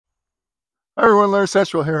Hi everyone, Larry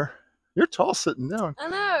Satchel here. You're tall sitting down. I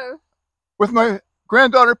know. With my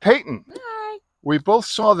granddaughter Peyton. Hi. We both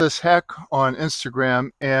saw this hack on Instagram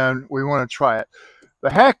and we want to try it. The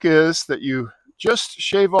hack is that you just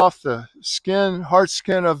shave off the skin, hard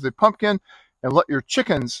skin of the pumpkin and let your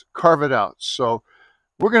chickens carve it out. So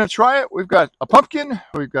we're going to try it. We've got a pumpkin,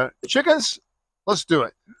 we've got chickens. Let's do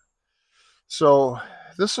it. So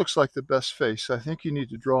this looks like the best face. I think you need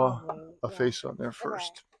to draw a face on there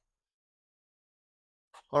first. Okay.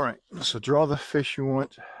 All right, so draw the face you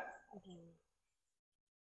want.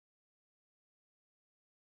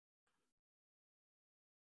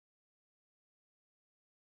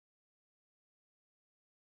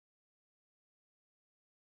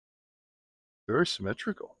 Very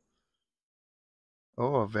symmetrical.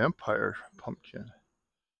 Oh, a vampire pumpkin.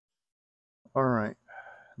 All right,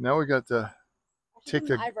 now we got to take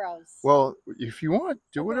the eyebrows. Well, if you want,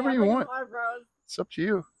 do whatever you want. Eyebrows. It's up to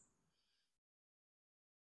you.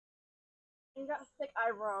 You got thick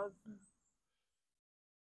eyebrows.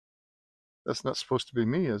 That's not supposed to be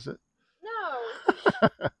me, is it? No.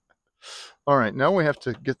 All right, now we have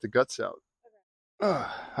to get the guts out.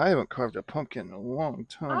 I haven't carved a pumpkin in a long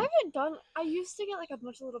time. I used to get like a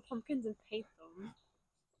bunch of little pumpkins and paint them.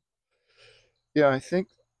 Yeah, I think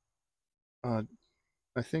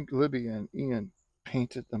Libby and Ian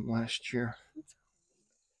painted them last year.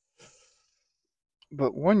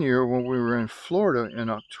 But one year when we were in Florida in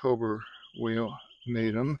October, we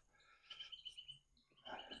made them.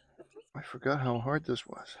 I forgot how hard this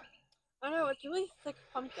was. I know, it's really thick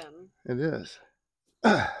pumpkin. It is.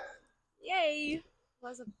 Yay!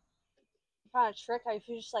 Was a kind of trick. If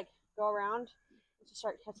you just like go around, just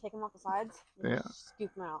start taking them off the sides. Yeah.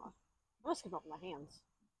 Scoop them out. I'm gonna scoop them up with my hands.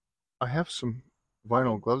 I have some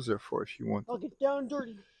vinyl gloves there for if you want. I'll get down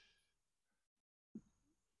dirty.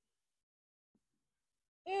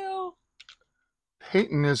 Ew.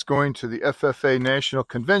 Peyton is going to the FFA National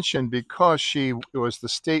Convention because she was the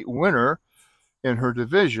state winner in her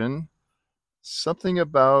division. Something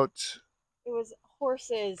about it was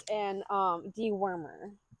horses and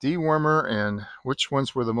dewormer. Dewormer, and which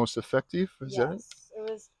ones were the most effective? Is that it? It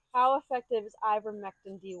was how effective is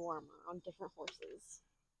ivermectin dewormer on different horses.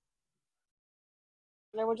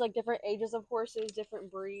 There was like different ages of horses,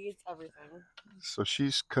 different breeds, everything. So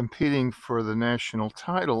she's competing for the national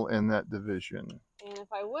title in that division. And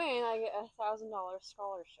if I win, I get a $1,000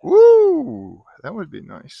 scholarship. Woo! That would be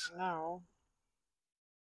nice. No.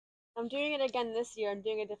 I'm doing it again this year. I'm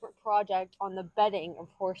doing a different project on the bedding of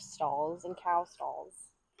horse stalls and cow stalls.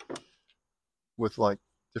 With like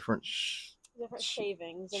different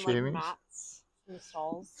shavings and like mats in the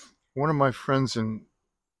stalls. One of my friends in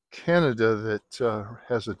Canada that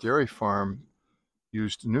has a dairy farm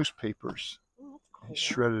used newspapers. Oh, that's cool. He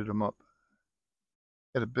shredded them up.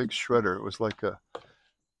 He had a big shredder. It was like it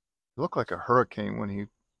looked like a hurricane when he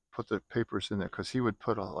put the papers in there, because he would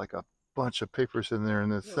put like a bunch of papers in there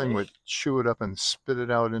and the thing would chew it up and spit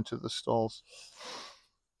it out into the stalls.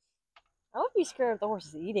 I would be scared of the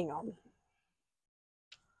horses eating them.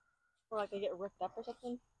 Or like they get ripped up or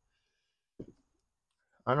something.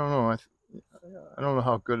 I don't know. I don't know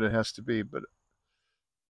how good it has to be, but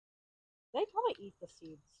they probably eat the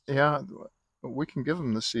seeds. Yeah, we can give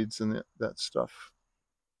them the seeds and that stuff.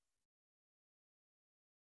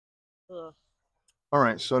 Ugh. All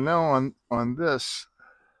right, so now on this,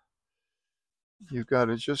 you've got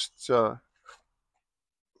to just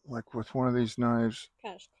like with one of these knives,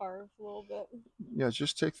 kind of carve a little bit. Yeah,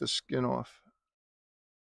 just take the skin off.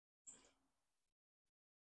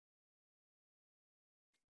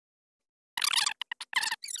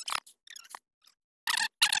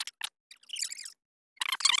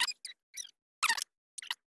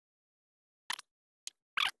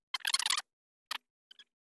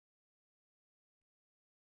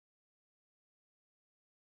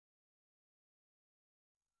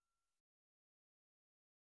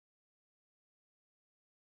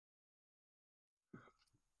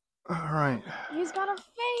 All right. He's got a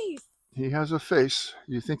face. He has a face.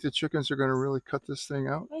 You think the chickens are going to really cut this thing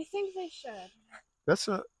out? I think they should. That's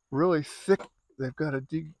a really thick. They've got a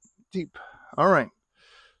deep. All right.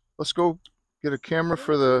 Let's go get a camera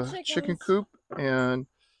for the chicken coop and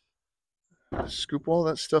scoop all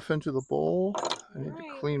that stuff into the bowl. I need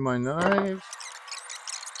to clean my knives.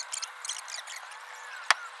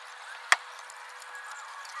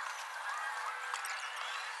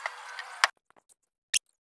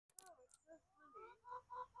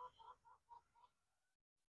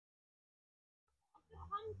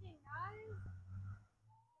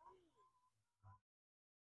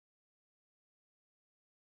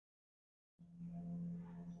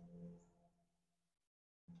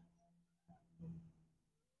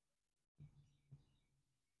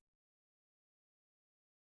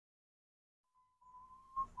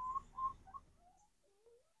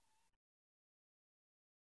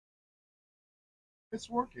 It's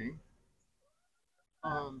working.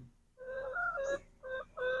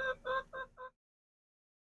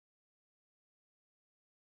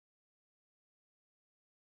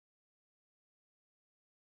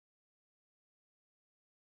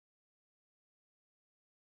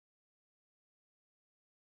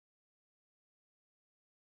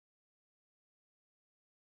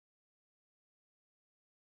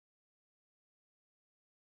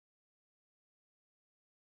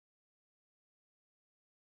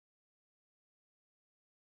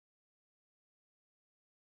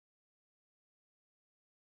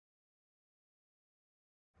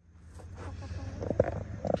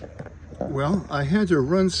 Well, I had to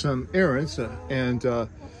run some errands and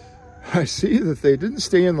I see that they didn't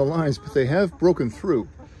stay in the lines, but they have broken through.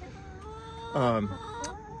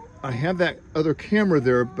 I have that other camera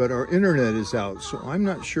there, but our internet is out, so I'm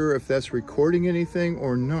not sure if that's recording anything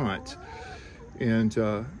or not. And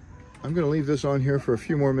I'm going to leave this on here for a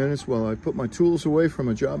few more minutes while I put my tools away from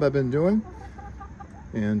a job I've been doing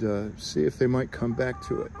and see if they might come back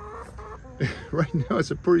to it. Right now,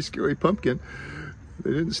 it's a pretty scary pumpkin. They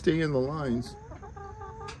didn't stay in the lines.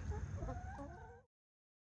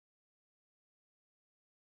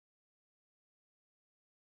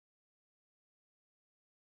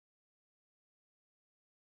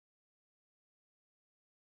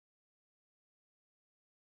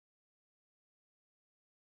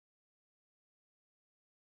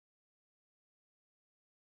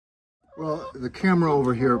 Well, the camera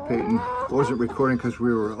over here, Peyton, wasn't recording because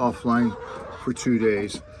we were offline for 2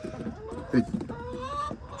 days. It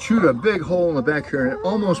chewed a big hole in the back here and it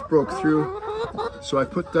almost broke through. So I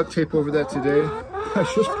put duct tape over that today. I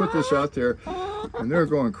just put this out there and they're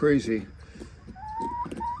going crazy.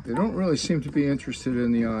 They don't really seem to be interested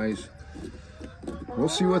in the eyes. We'll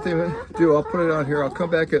see what they do. I'll put it out here. I'll come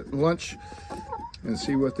back at lunch and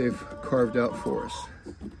see what they've carved out for us.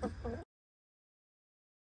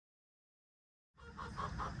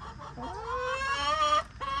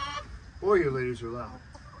 Boy, you ladies are loud.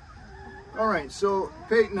 All right, so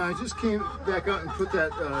Peyton, I just came back out and put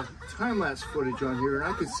that time-lapse footage on here,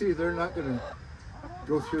 and I can see they're not going to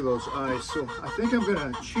go through those eyes. So I think I'm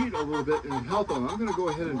going to cheat a little bit and help them. I'm going to go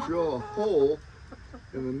ahead and drill a hole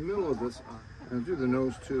in the middle of this eye, and do the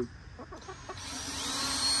nose too.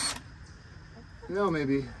 Now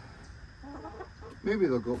maybe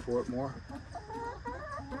they'll go for it more.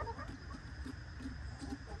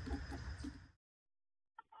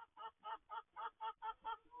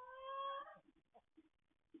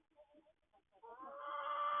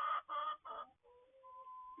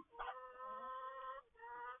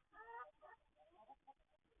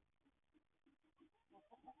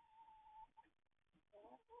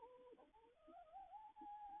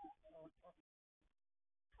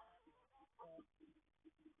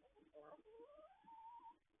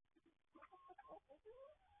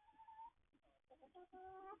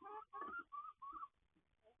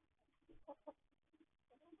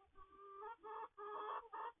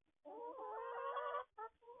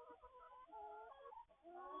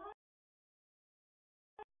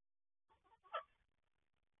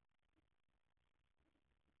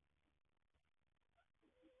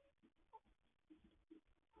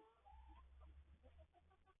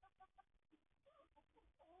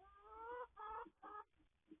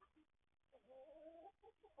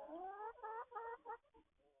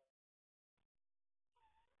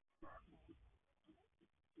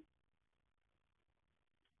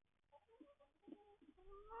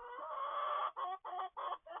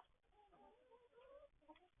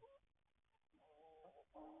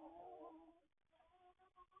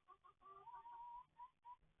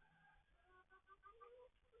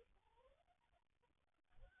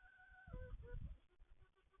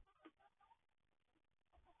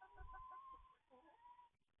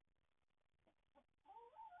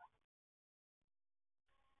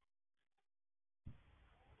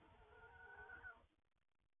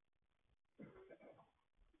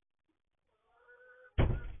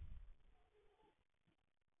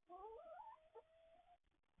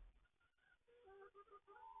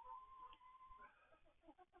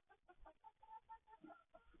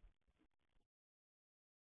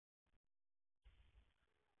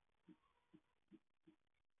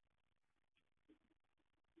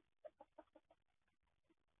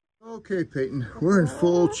 Okay, Peyton, we're in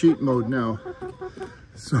full cheat mode now.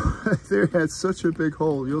 So they had such a big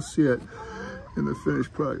hole. You'll see it in the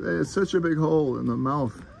finished product. They had such a big hole in the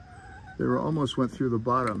mouth. They almost went through the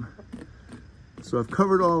bottom. So I've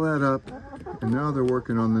covered all that up, and now they're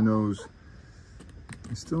working on the nose.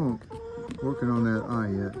 They're still working on that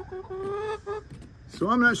eye yet. So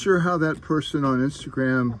I'm not sure how that person on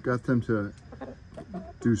Instagram got them to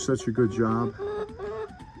do such a good job.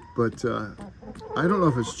 But I don't know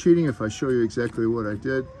if it's cheating if I show you exactly what I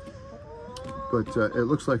did, but it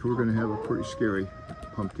looks like we're going to have a pretty scary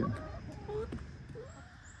pumpkin.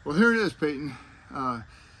 Well, here it is, Peyton. I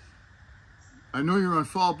know you're on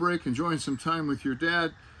fall break, enjoying some time with your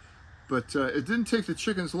dad, but it didn't take the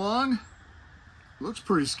chickens long. It looks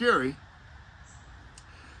pretty scary.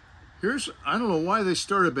 I don't know why they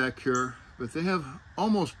started back here, but they have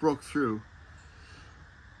almost broke through.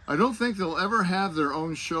 I don't think they'll ever have their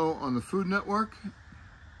own show on the Food Network,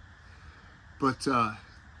 but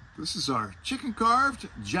this is our chicken carved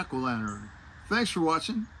jack-o'-lantern. Thanks for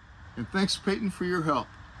watching, and thanks, Peyton, for your help.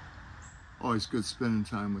 Always good spending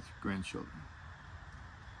time with your grandchildren.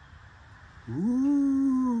 Ooh.